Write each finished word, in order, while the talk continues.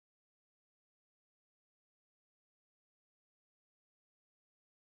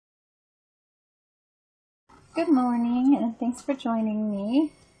Good morning and thanks for joining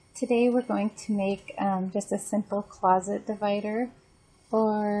me. Today we're going to make just a simple closet divider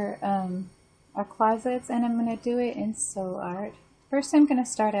for our closets, and I'm going to do it in SewArt. First I'm going to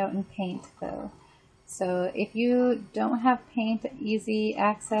start out in paint though. So if you don't have paint easy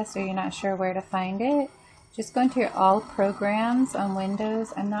access or you're not sure where to find it, just go into your all programs on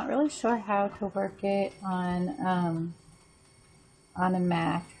Windows. I'm not really sure how to work it on a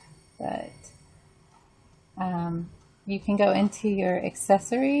Mac, but you can go into your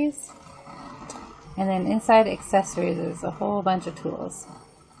accessories, and then inside accessories there's a whole bunch of tools.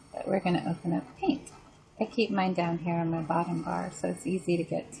 But we're going to open up paint. I keep mine down here on my bottom bar so it's easy to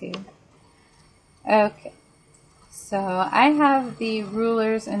get to. Okay, so I have the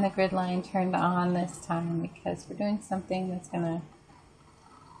rulers and the grid line turned on this time because we're doing something that's going to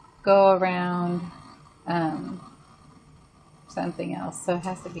go around something else, so it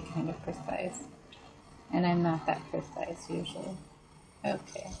has to be kind of precise. And I'm not that precise usually.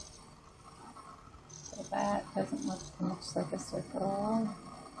 Okay. So that doesn't look too much like a circle.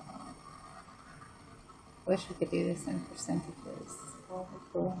 Wish we could do this in percentages. That would be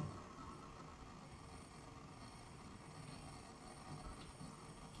cool.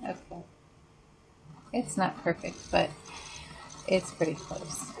 Okay. It's not perfect, but it's pretty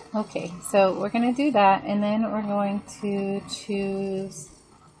close. Okay, so we're going to do that, and then we're going to choose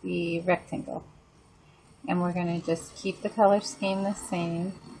the rectangle. And we're going to just keep the color scheme the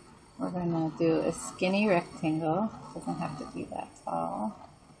same. We're going to do a skinny rectangle. It doesn't have to be that tall.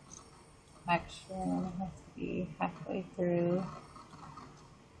 Actually, it has to be halfway through.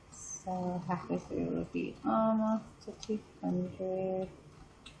 So halfway through would be almost to 200.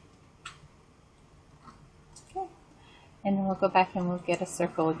 Okay. And then we'll go back and we'll get a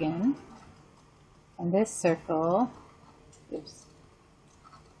circle again. And this circle, oops,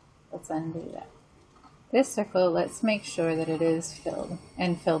 let's undo that. This circle, let's make sure that it is filled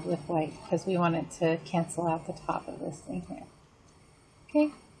with white because we want it to cancel out the top of this thing here.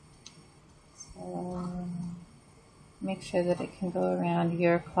 Okay, so make sure that it can go around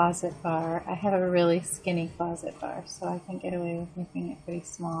your closet bar. I have a really skinny closet bar, so I can get away with making it pretty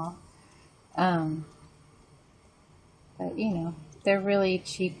small. But you know, they're really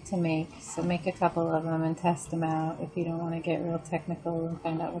cheap to make, so make a couple of them and test them out if you don't want to get real technical and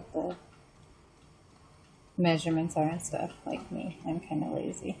find out what the measurements are and stuff. Like me, I'm kind of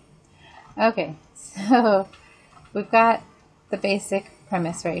lazy. Okay, so we've got the basic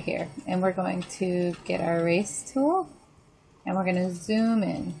premise right here, and we're going to get our erase tool and we're going to zoom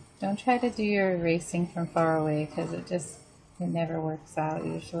in. Don't try to do your erasing from far away because it never works out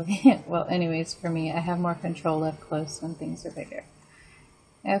usually. Well, anyways, for me, I have more control up close when things are bigger.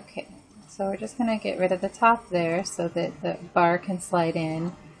 Okay, so we're just going to get rid of the top there so that the bar can slide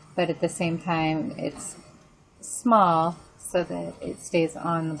in, but at the same time it's small so that it stays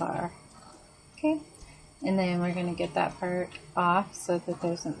on the bar. Okay, and then we're going to get that part off so that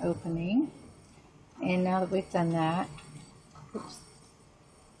there's an opening. And now that we've done that, oops.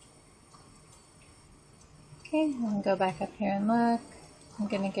 Okay, I'm going to go back up here and look. I'm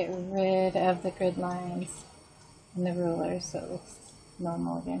going to get rid of the grid lines and the ruler so it looks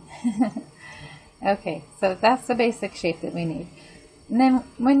normal again. Okay, so that's the basic shape that we need. And then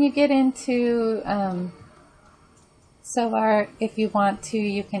when you get into SewArt, if you want to,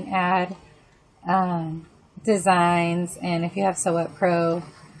 you can add designs, and if you have SewWhatPro,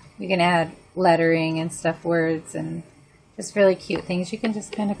 you can add lettering and stuff, words, and just really cute things. You can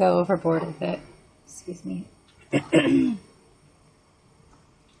just kind of go overboard with it. Excuse me.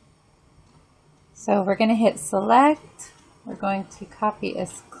 So we're going to hit select. We're going to copy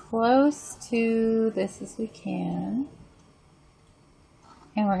as close to this as we can.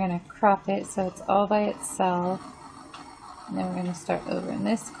 And we're going to crop it so it's all by itself. And then we're going to start over in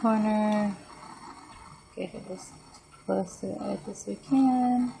this corner. Get it as close to the edge as we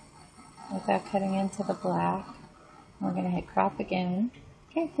can without cutting into the black. And we're going to hit crop again.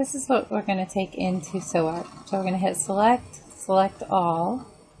 Okay, this is what we're going to take into SewArt. So we're going to hit select, select all,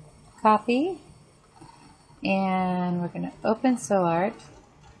 copy, and we're going to open SewArt,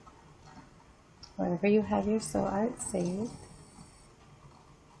 wherever you have your SewArt saved.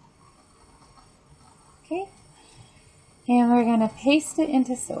 Okay, and we're going to paste it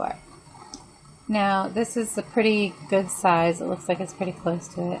into SewArt. Now this is a pretty good size. It looks like it's pretty close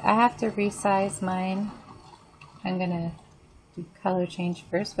to it. I have to resize mine. I'm going to do color change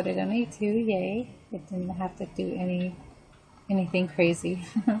first, but I don't need to. Yay! It didn't have to do anything crazy.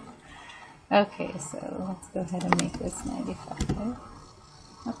 Okay, so let's go ahead and make this 95.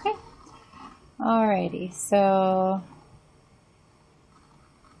 Okay. Alrighty, so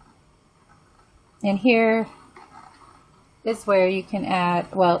and here is where you can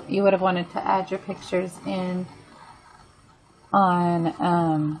add, well, you would have wanted to add your pictures in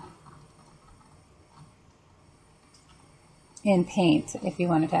on in Paint if you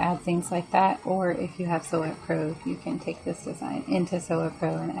wanted to add things like that, or if you have SewWhatPro, you can take this design into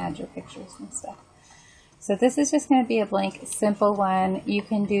SewWhatPro and add your pictures and stuff. So this is just going to be a blank, simple one. You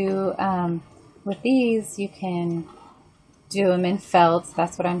can do, with these, you can do them in felt.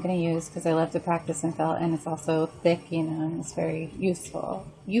 That's what I'm going to use because I love to practice in felt, and it's also thick, you know, and it's very useful.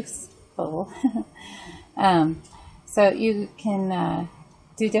 So you can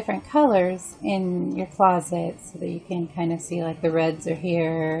do different colors in your closet so that you can kind of see, like, the reds are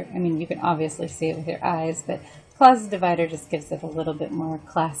here. I mean, you can obviously see it with your eyes, but closet divider just gives it a little bit more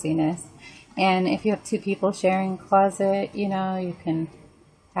classiness. And if you have two people sharing a closet, you know, you can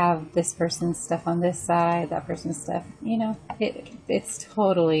have this person's stuff on this side, that person's stuff, you know, it's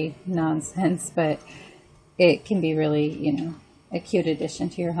totally nonsense, but it can be really, you know, a cute addition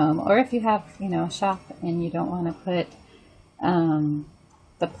to your home. Or if you have, you know, a shop and you don't want to put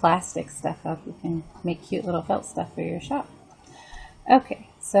the plastic stuff up, you can make cute little felt stuff for your shop. Okay,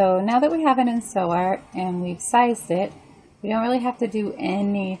 so now that we have it in SewArt and we've sized it, we don't really have to do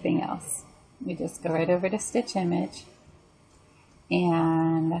anything else. We just go right over to Stitch Image,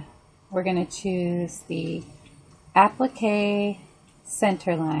 and we're going to choose the Applique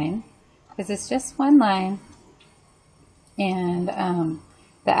Center Line, because it's just one line, and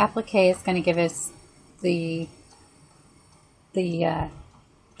the applique is going to give us the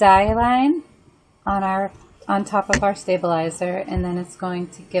die line on top of our stabilizer, and then it's going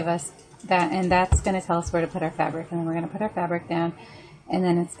to give us that, and that's going to tell us where to put our fabric, and then we're going to put our fabric down, and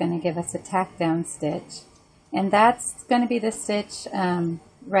then it's going to give us a tack down stitch, and that's going to be the stitch.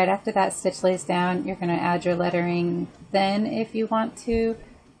 Right after that stitch lays down, you're going to add your lettering then if you want to,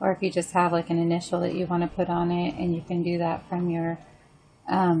 or if you just have like an initial that you want to put on it, and you can do that from your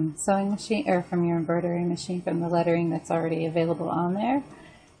sewing machine or from your embroidery machine, from the lettering that's already available on there.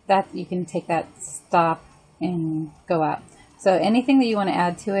 That you can take that, stop, and go out. So anything that you want to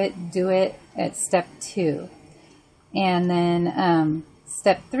add to it, do it at step 2. And then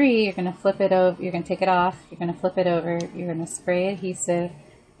step 3, you're going to flip it over, you're going to take it off, you're going to flip it over, you're going to spray adhesive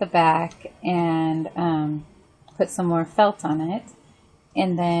the back and put some more felt on it.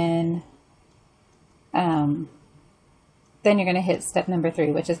 And then you're going to hit step number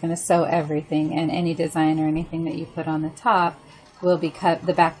 3, which is going to sew everything, and any design or anything that you put on the top will be cut,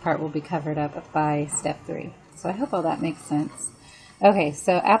 the back part will be covered up by step 3. So I hope all that makes sense. Okay,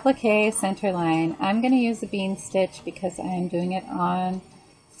 so applique center line. I'm going to use a bean stitch because I'm doing it on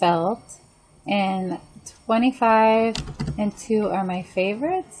felt, and 25 and 2 are my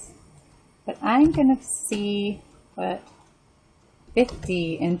favorites, but I'm going to see what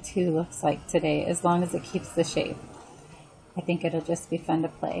 50 and 2 looks like today, as long as it keeps the shape. I think it'll just be fun to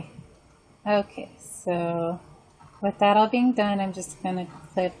play. Okay, so with that all being done, I'm just going to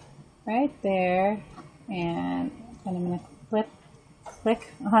clip right there, and then I'm going to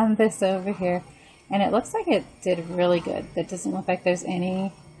click on this over here, and it looks like it did really good. That doesn't look like there's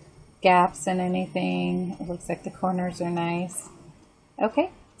any gaps in anything. It looks like the corners are nice.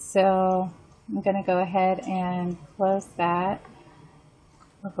 Okay, so I'm going to go ahead and close that.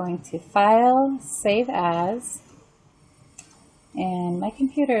 We're going to File, Save As, and my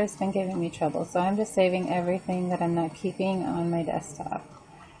computer has been giving me trouble, so I'm just saving everything that I'm not keeping on my desktop.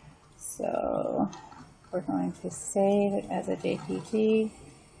 So we're going to save it as a JPG,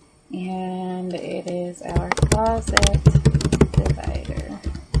 and it is our closet divider.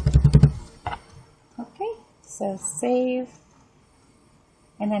 Okay, so save,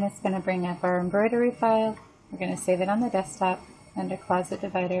 and then it's going to bring up our embroidery file. We're going to save it on the desktop under closet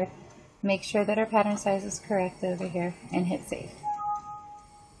divider. Make sure that our pattern size is correct over here, and hit save.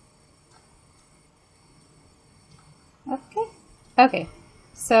 Okay,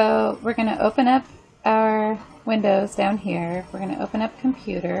 so we're going to open up our windows down here. We're going to open up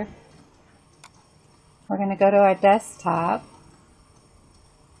computer. We're going to go to our desktop.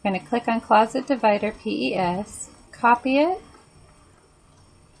 We're going to click on closet divider PES, copy it,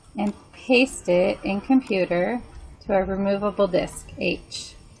 and paste it in computer to our removable disk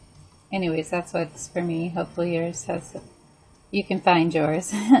H. Anyways, that's what's for me. Hopefully yours has, you can find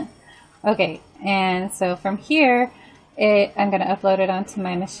yours. Okay, and so from here, I'm going to upload it onto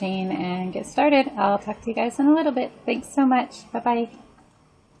my machine and get started. I'll talk to you guys in a little bit. Thanks so much. Bye-bye.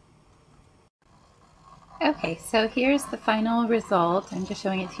 Okay, so here's the final result. I'm just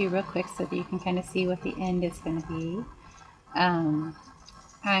showing it to you real quick so that you can kind of see what the end is going to be.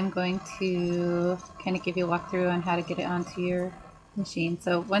 I'm going to kind of give you a walkthrough on how to get it onto your machine.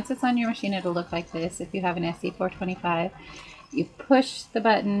 So once it's on your machine, it'll look like this. If you have an SE425, you push the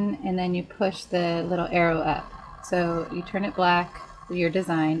button and then you push the little arrow up. So you turn it black, your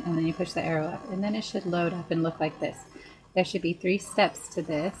design, and then you push the arrow up, and then it should load up and look like this. There should be 3 steps to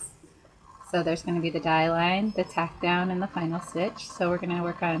this. So there's going to be the die line, the tack down, and the final stitch. So we're going to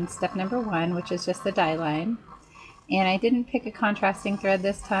work on step number 1, which is just the die line. And I didn't pick a contrasting thread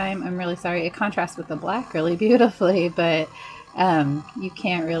this time. I'm really sorry. It contrasts with the black really beautifully, but you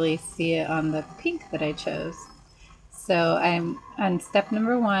can't really see it on the pink that I chose. So I'm on step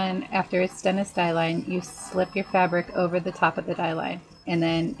number 1. After it's done as die line, you slip your fabric over the top of the die line, and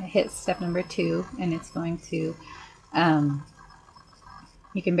then hit step number 2, and it's going to,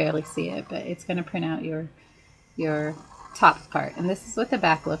 you can barely see it, but it's going to print out your top part. And this is what the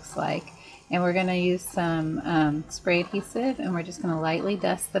back looks like. And we're going to use some spray adhesive, and we're just going to lightly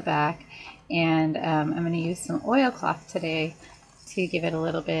dust the back. And I'm going to use some oilcloth today to give it a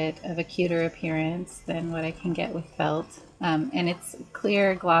little bit of a cuter appearance than what I can get with felt. And it's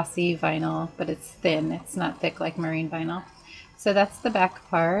clear, glossy vinyl, but it's thin. It's not thick like marine vinyl. So that's the back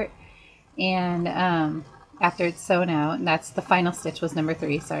part. And after it's sewn out, and that's the final stitch was number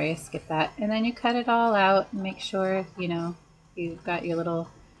 3. Sorry, I skipped that. And then you cut it all out and make sure, you know, you've got your little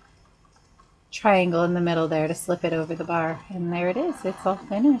triangle in the middle there to slip it over the bar, and there it is. It's all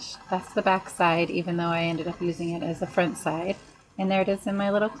finished. That's the back side, even though I ended up using it as a front side, and there it is in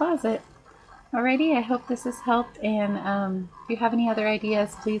my little closet. Alrighty, I hope this has helped, and if you have any other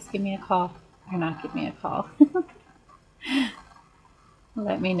ideas, please give me a call, or not give me a call.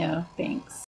 Let me know. Thanks.